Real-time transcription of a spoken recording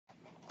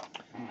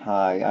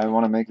Hi, I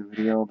want to make a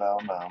video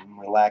about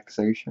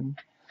relaxation,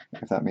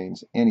 if that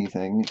means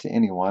anything to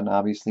anyone.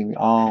 Obviously, we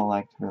all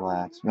like to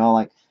relax. We all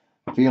like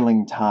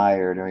feeling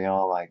tired, or we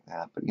all like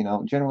that. But,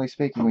 generally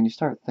speaking, when you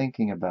start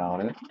thinking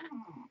about it,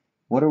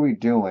 what are we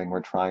doing?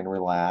 We're trying to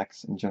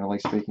relax. And generally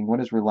speaking,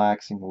 what does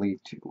relaxing lead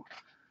to? It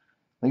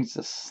leads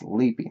to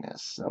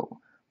sleepiness. So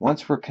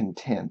once we're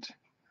content,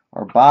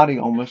 our body,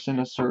 almost in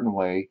a certain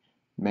way,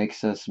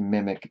 makes us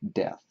mimic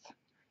death.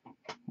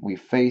 We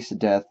face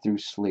death through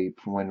sleep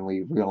when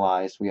we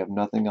realize we have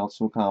nothing else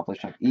to accomplish.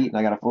 I've eaten,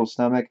 I got a full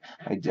stomach,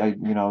 I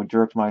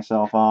jerked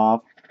myself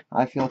off.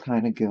 I feel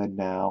kind of good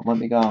now. Let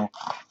me go.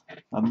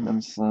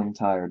 I'm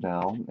tired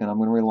now, and I'm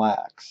gonna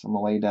relax. I'm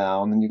gonna lay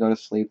down, and you go to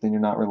sleep. Then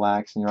you're not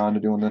relaxed, and you're on to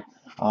doing the,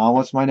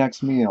 what's my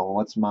next meal?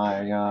 What's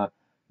my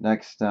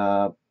next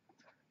thing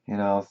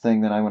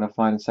that I'm gonna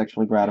find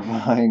sexually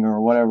gratifying,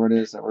 or whatever it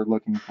is that we're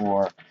looking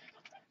for.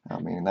 I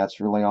mean, that's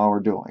really all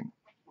we're doing.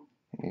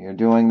 You're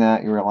doing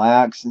that, you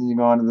relax, and you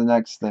go on to the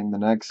next thing, the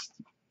next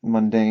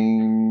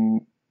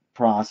mundane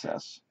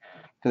process.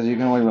 Because you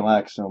can only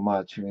relax so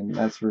much.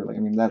 That's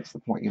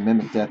the point. You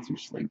mimic death through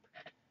sleep.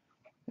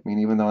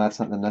 Even though that's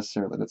not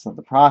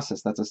the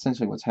process, that's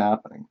essentially what's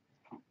happening.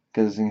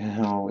 Because,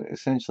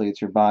 essentially it's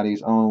your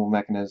body's own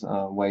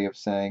mechanism, way of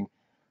saying,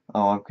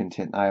 oh, I'm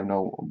content, I have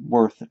no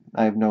worth,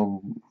 I have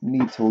no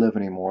need to live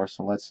anymore,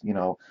 so let's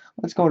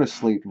go to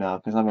sleep now,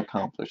 because I've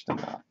accomplished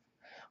enough.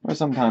 Or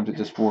sometimes it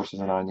just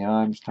forces it on you.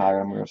 I'm just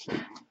tired. I'm gonna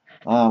sleep.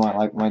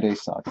 My day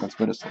sucks. Let's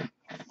go to sleep.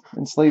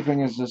 And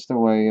sleeping is just a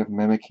way of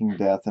mimicking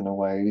death in a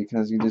way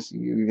because you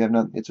have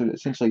not. It's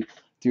essentially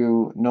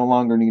through no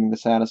longer needing to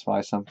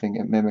satisfy something.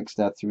 It mimics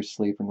death through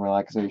sleep and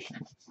relaxation.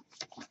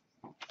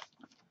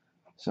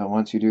 So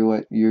once you do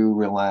it, you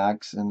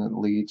relax, and it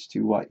leads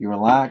to what? You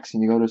relax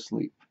and you go to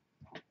sleep.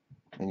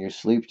 And you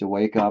sleep to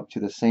wake up to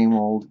the same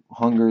old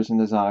hungers and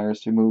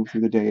desires to move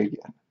through the day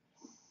again.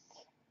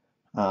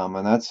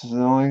 And that's the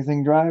only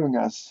thing driving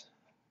us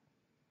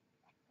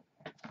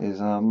is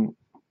the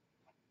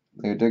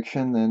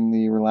addiction and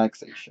the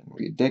relaxation.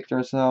 We addict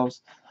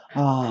ourselves.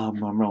 Oh,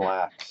 I'm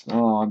relaxed.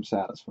 Oh, I'm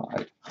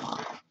satisfied.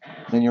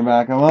 Then you're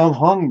back. Oh, I'm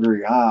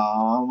hungry.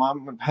 Oh,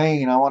 I'm in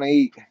pain. I want to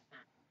eat.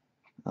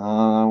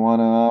 Oh, what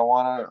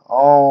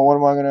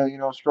am I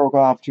gonna, stroke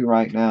off to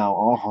right now?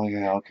 Oh,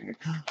 yeah, okay.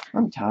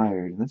 I'm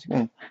tired. Let's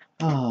go.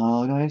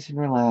 Oh, nice and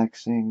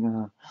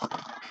relaxing.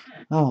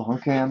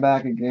 Okay, I'm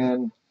back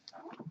again.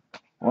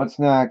 What's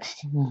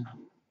next?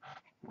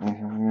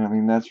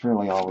 That's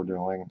really all we're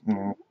doing.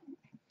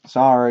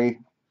 Sorry.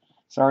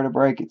 Sorry to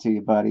break it to you,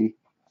 buddy.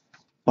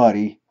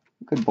 Buddy.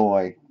 Good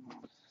boy.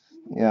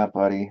 Yeah,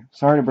 buddy.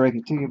 Sorry to break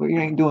it to you, but you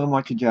ain't doing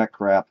much of jack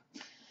crap.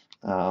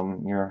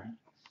 You're.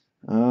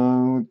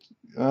 Um,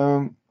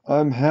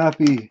 I'm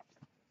happy.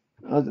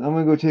 I'm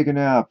gonna go take a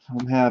nap.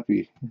 I'm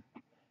happy.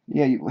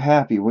 Yeah,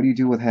 happy. What do you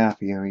do with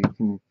happy? You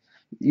can,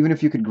 even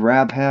if you could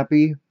grab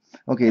happy.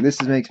 Okay,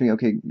 makes me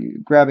okay.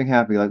 Grabbing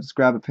happy. Let's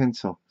grab a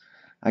pencil.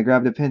 I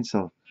grabbed a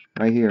pencil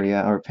right here,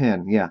 yeah, or a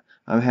pen, yeah.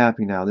 I'm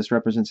happy now. This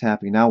represents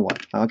happy. Now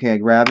what? Okay, I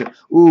grab it.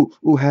 Ooh,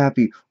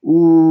 happy.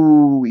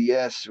 Ooh,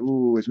 yes.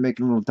 Ooh, it's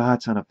making little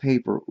dots on a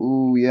paper.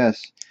 Ooh,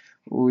 yes.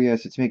 Ooh,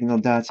 yes, it's making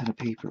little dots on a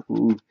paper.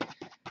 Ooh,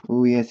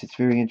 yes, it's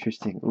very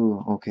interesting.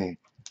 Ooh, okay.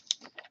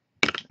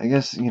 I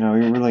guess,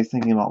 you're really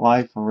thinking about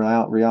life or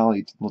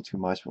reality a little too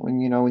much. But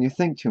when you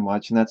think too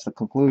much, and that's the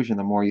conclusion,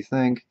 the more you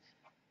think,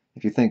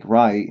 if you think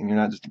right and you're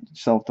not just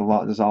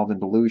self-dissolved in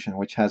delusion,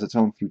 which has its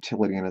own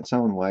futility in its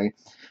own way,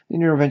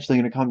 then you're eventually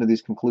going to come to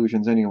these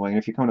conclusions anyway. And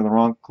if you come to the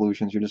wrong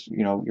conclusions, you're just,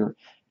 you're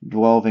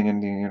dwelling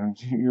in,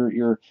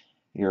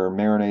 you're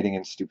marinating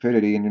in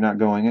stupidity and you're not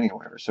going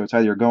anywhere. So it's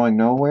either you're going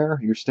nowhere,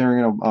 you're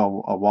staring at a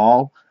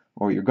wall,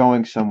 or you're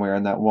going somewhere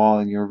in that wall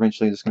and you're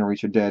eventually just going to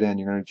reach a dead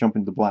end. You're going to jump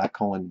into the black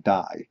hole and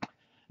die.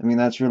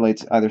 That's really,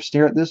 it's either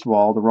stare at this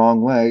wall the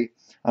wrong way,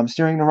 I'm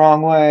staring the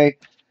wrong way,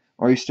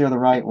 or you steer the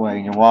right way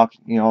and you walk.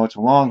 It's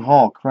a long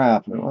haul.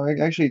 Crap. Well,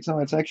 actually, it's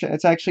not.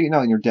 It's actually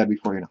no, and you're dead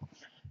before you know.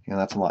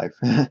 That's life.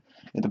 The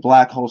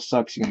black hole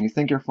sucks you, and you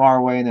think you're far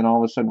away, and then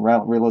all of a sudden,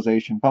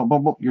 realization, boom,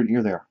 boom, boom,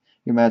 you're there.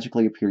 You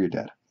magically appear. You're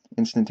dead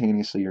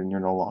instantaneously. You're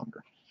no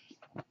longer.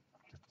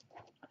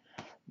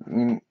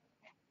 You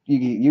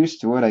get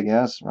used to it, I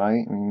guess,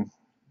 right?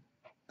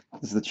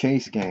 It's the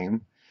chase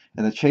game,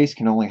 and the chase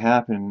can only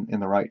happen in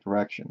the right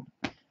direction.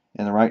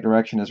 And the right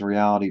direction is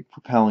reality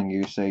propelling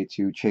you, say,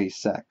 to chase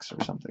sex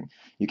or something.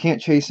 You can't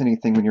chase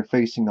anything when you're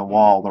facing the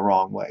wall the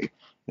wrong way.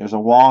 There's a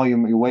wall,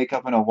 you wake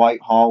up in a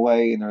white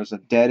hallway, and there's a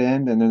dead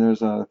end, and then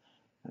there's a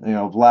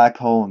black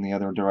hole in the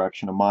other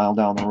direction, a mile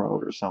down the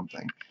road or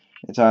something.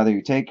 It's either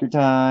you take your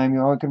time,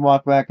 you can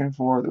walk back and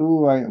forth.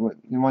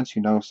 Once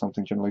you know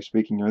something, generally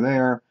speaking, you're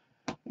there,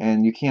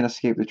 and you can't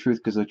escape the truth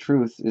because the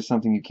truth is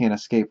something you can't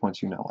escape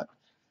once you know it.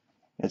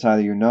 It's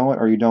either you know it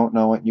or you don't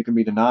know it. You can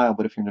be denial,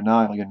 but if you're in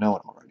denial, you know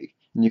it already.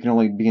 And you can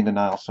only be in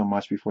denial so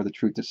much before the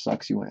truth just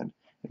sucks you in.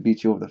 It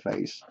beats you over the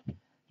face. The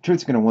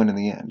truth's going to win in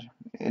the end.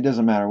 It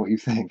doesn't matter what you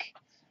think.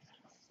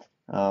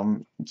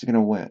 It's going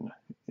to win.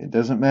 It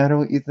doesn't matter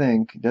what you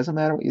think. It doesn't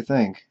matter what you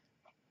think.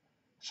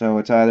 So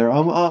it's either,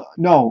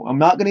 no, I'm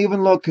not going to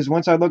even look, because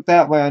once I look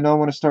that way, I know I'm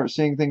going to start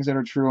seeing things that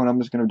are true, and I'm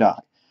just going to die.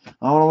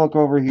 I want to look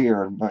over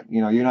here, but,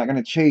 you know, you're not going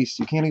to chase.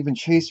 You can't even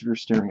chase if you're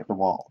staring at the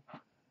wall.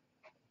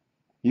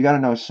 You got to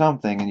know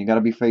something, and you got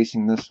to be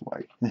facing this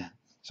way.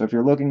 So if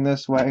you're looking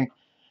this way,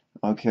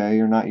 okay,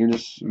 you're not. You're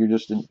just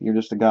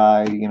a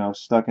guy, you know,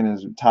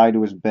 tied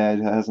to his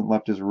bed, hasn't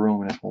left his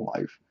room in his whole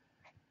life.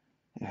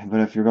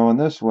 But if you're going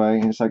this way,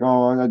 and it's like,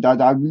 oh, you're not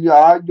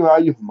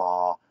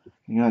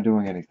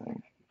doing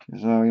anything.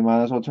 So you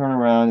might as well turn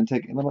around and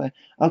take a little. Okay,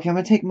 I'm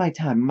gonna take my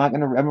time. I'm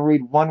gonna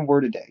read one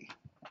word a day.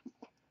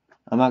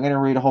 I'm not gonna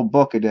read a whole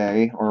book a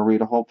day or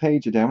read a whole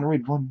page a day. I'm gonna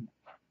read one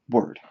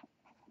word,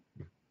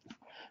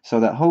 so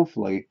that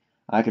hopefully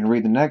I can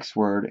read the next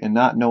word and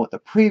not know what the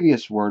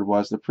previous word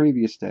was the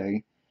previous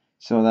day,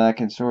 so that I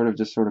can sort of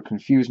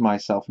confuse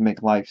myself and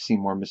make life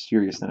seem more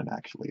mysterious than it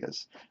actually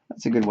is.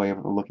 That's a good way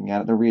of looking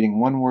at it. They're reading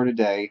one word a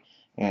day,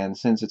 and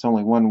since it's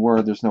only one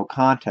word, there's no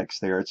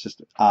context there. It's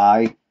just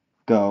I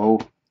go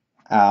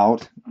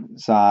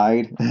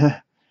outside.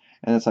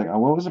 And it's like, oh,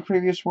 what was the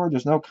previous word?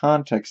 There's no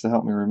context to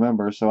help me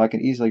remember, so I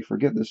can easily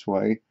forget this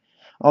way.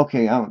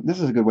 Okay, this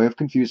is a good way of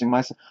confusing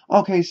myself.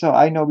 Okay, so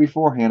I know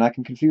beforehand I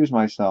can confuse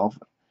myself.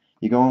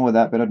 You go in with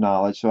that bit of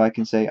knowledge, so I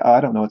can say, oh, I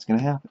don't know what's going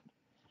to happen.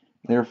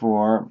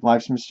 Therefore,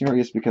 life's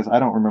mysterious because I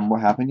don't remember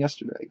what happened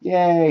yesterday.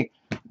 Yay!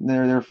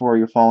 Therefore,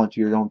 you fall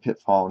into your own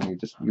pitfall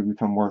and you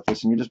become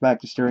worthless, and you're just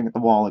back to staring at the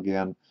wall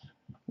again.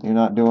 You're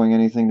not doing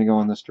anything to go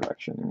in this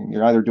direction. I mean,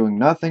 you're either doing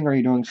nothing or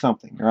you're doing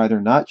something. You're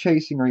either not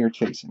chasing or you're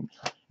chasing.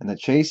 And the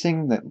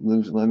chasing that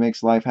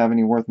makes life have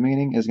any worth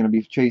meaning is going to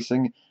be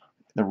chasing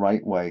the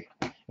right way.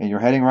 And you're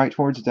heading right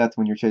towards death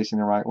when you're chasing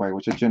the right way,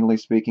 which is, generally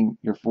speaking,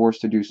 you're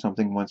forced to do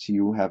something once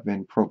you have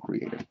been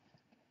procreated.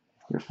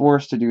 You're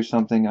forced to do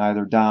something,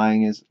 either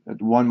dying as a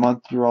 1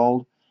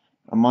 month-old,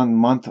 a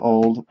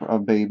month-old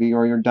baby,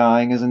 or you're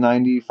dying as a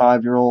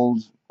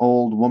 95-year-old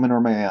old woman or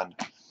man.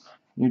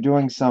 You're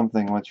doing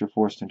something once you're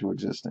forced into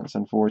existence,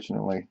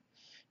 unfortunately.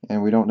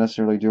 And we don't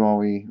necessarily do all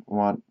we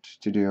want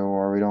to do,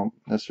 or we don't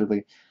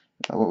necessarily,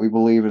 what we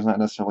believe is not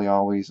necessarily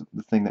always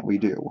the thing that we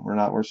do.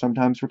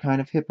 Sometimes we're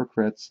kind of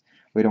hypocrites.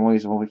 We don't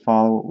always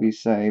follow what we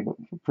say, but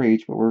we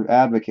preach, but we're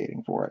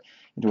advocating for it.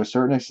 And to a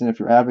certain extent, if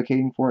you're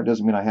advocating for it,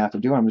 doesn't mean I have to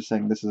do it. I'm just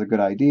saying this is a good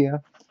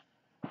idea.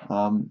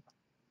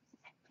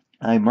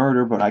 I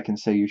murder, but I can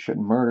say you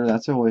shouldn't murder.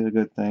 That's always a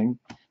good thing.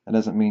 That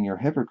doesn't mean you're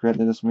a hypocrite.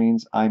 That just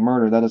means I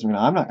murder. That doesn't mean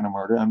I'm not going to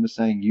murder. I'm just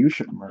saying you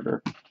shouldn't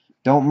murder.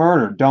 Don't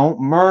murder. Don't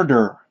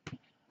murder.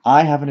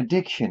 I have an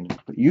addiction,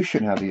 but you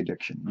shouldn't have the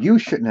addiction. You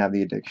shouldn't have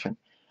the addiction.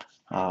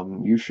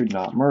 You should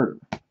not murder.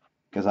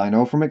 Because I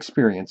know from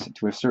experience,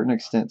 to a certain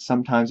extent,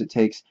 sometimes it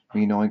takes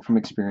me knowing from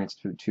experience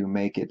to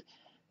make it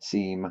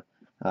seem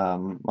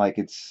like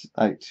it's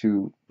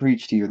to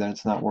preach to you that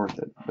it's not worth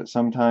it. But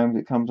sometimes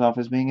it comes off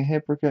as being a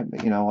hypocrite.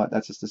 But you know what?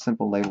 That's just a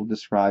simple label to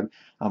describe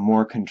a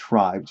more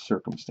contrived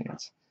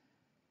circumstance.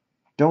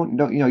 Don't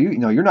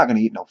you're not going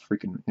to eat no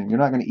freaking. You're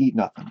not going to eat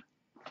nothing.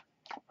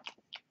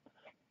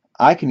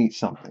 I can eat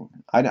something.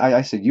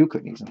 I said you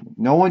couldn't eat something.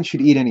 No one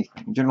should eat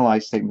anything.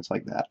 Generalized statements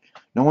like that.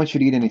 No one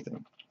should eat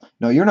anything.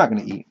 No, you're not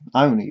going to eat.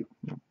 I'm going to eat.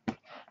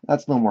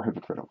 That's a little more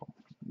hypocritical.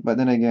 But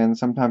then again,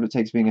 sometimes it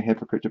takes being a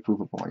hypocrite to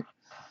prove a point.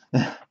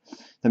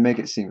 To make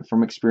it seem,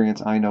 from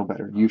experience, I know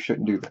better. You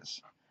shouldn't do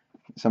this.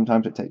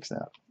 Sometimes it takes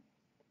that.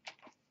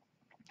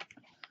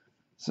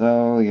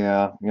 So,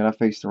 yeah, you gotta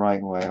face the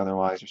right way,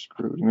 otherwise you're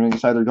screwed.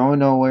 It's either going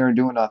nowhere and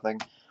doing nothing,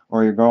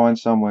 or you're going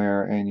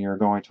somewhere and you're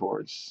going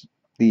towards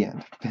the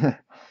end.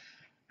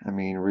 I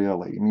mean,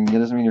 really. I mean, it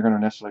doesn't mean you're going to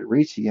necessarily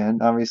reach the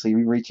end. Obviously,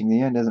 reaching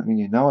the end doesn't mean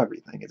you know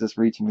everything. It's just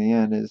reaching the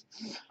end is,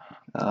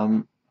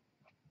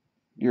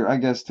 I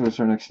guess to a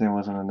certain extent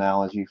was an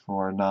analogy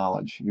for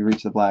knowledge. You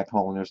reach the black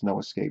hole and there's no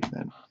escape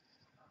then.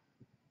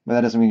 But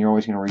that doesn't mean you're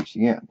always going to reach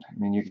the end. I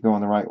mean, you could go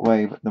in the right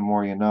way, but the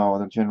more you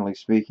know, generally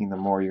speaking, the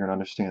more you're going to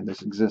understand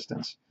this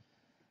existence.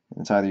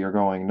 It's either you're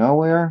going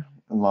nowhere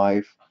in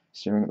life,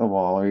 staring at the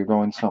wall, or you're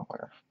going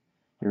somewhere.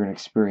 You're going to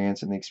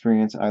experience, and the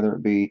experience, either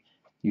it be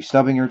you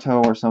stubbing your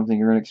toe or something,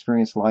 you're going to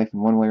experience life in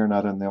one way or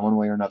another, and the one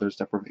way or another is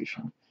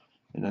deprivation.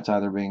 And it's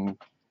either being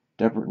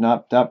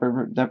not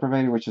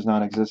deprivated, which is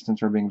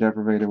non-existence, or being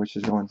deprivated, which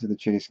is going through the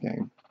chase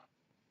game.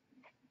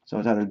 So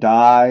it's either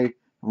die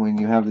when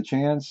you have the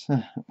chance,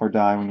 or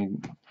die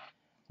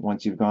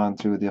once you've gone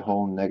through the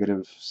whole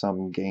negative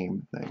sum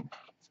game thing.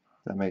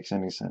 If that makes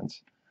any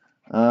sense.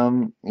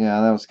 Yeah,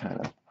 that was kind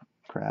of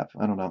crap.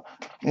 I don't know.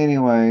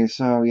 Anyway,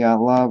 so yeah,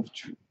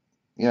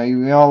 yeah,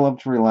 we all love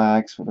to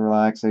relax, but the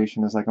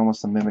relaxation is like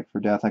almost a mimic for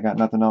death. I got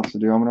nothing else to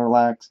do. I'm going to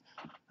relax.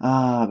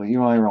 But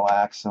you only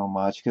relax so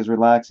much, because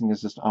relaxing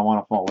is just, I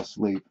want to fall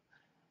asleep.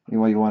 You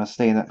want to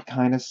stay in that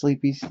kind of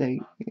sleepy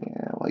state.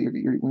 Yeah, well,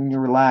 when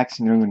you're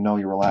relaxing, you don't even know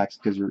you're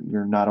relaxed because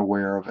you're not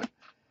aware of it.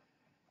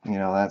 You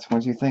know, that's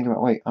once you think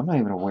about, wait, I'm not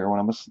even aware when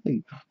I'm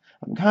asleep.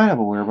 I'm kind of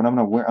aware, but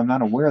I'm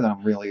not aware that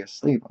I'm really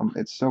asleep.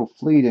 It's so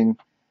fleeting,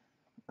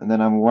 and then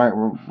I'm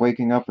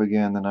waking up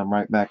again, and I'm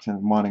right back to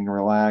wanting to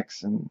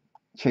relax and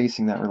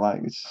chasing that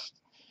relax.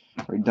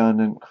 It's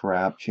redundant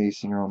crap,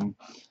 chasing your own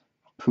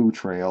poo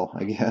trail,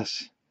 I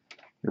guess.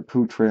 Your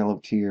poo trail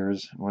of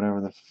tears, whatever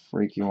the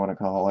freak you want to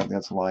call it,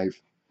 that's life.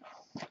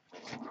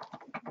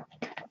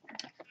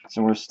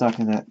 So we're stuck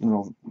in that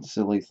little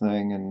silly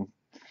thing and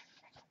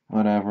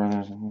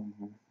whatever.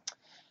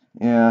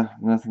 Yeah,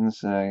 nothing to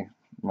say.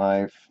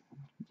 Life.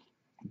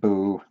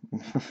 Boo.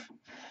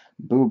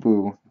 Boo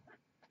boo.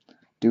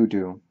 Doo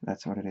doo.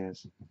 That's what it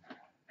is.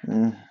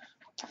 Eh.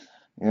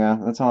 Yeah,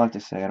 that's all I have to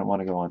say. I don't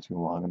want to go on too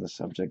long on this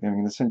subject. I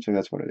mean, essentially,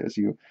 that's what it is.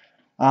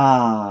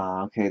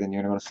 Okay, then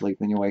you're gonna go to sleep,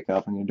 then you wake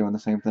up, and you're doing the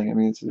same thing. I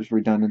mean, it's just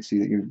redundancy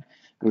that you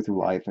go through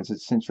life. It's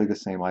essentially the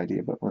same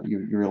idea, but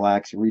you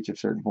relax, you reach a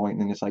certain point,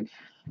 and then it's like,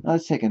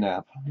 let's take a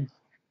nap.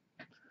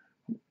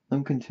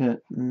 I'm content.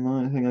 The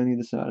only thing I need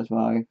to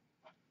satisfy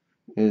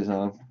is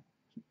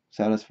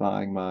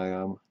satisfying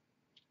my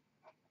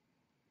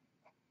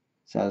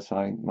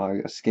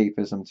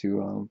escapism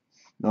to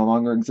no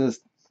longer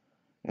exist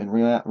in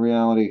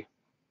reality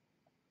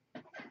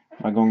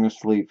by going to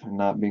sleep and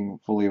not being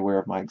fully aware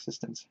of my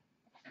existence.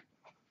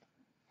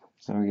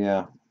 So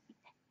yeah,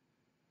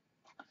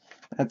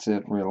 that's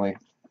it really.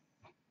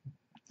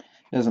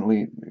 It doesn't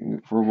lead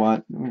for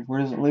what?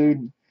 Where does it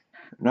lead?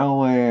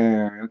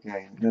 Nowhere.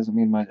 Okay, it doesn't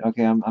mean much.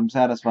 Okay, I'm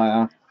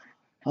satisfied.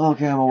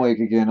 Okay, I'm awake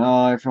again.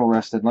 Oh, I feel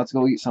rested. Let's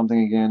go eat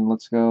something again.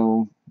 Let's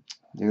go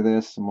do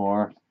this some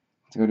more.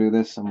 Let's go do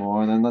this some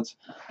more. And then let's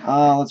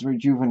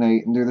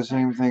rejuvenate and do the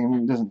same thing.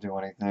 It doesn't do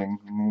anything.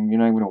 You're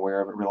not even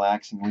aware of it.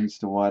 Relaxing leads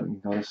to what?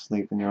 And go to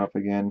sleep and you're up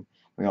again.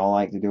 We all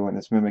like to do it, and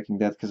it's mimicking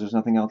death because there's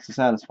nothing else to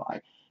satisfy.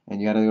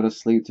 And you gotta go to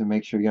sleep to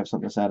make sure you have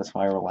something to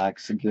satisfy,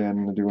 relax again,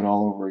 and do it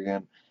all over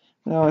again.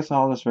 No, it's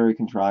all just very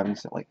contrived and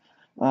silly.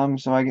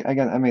 So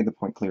I made the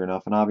point clear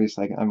enough, and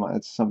obviously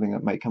it's something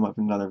that might come up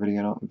in another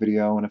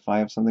video, and if I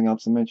have something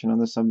else to mention on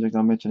this subject,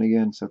 I'll mention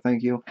again. So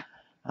thank you,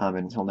 and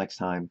until next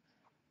time,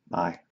 bye.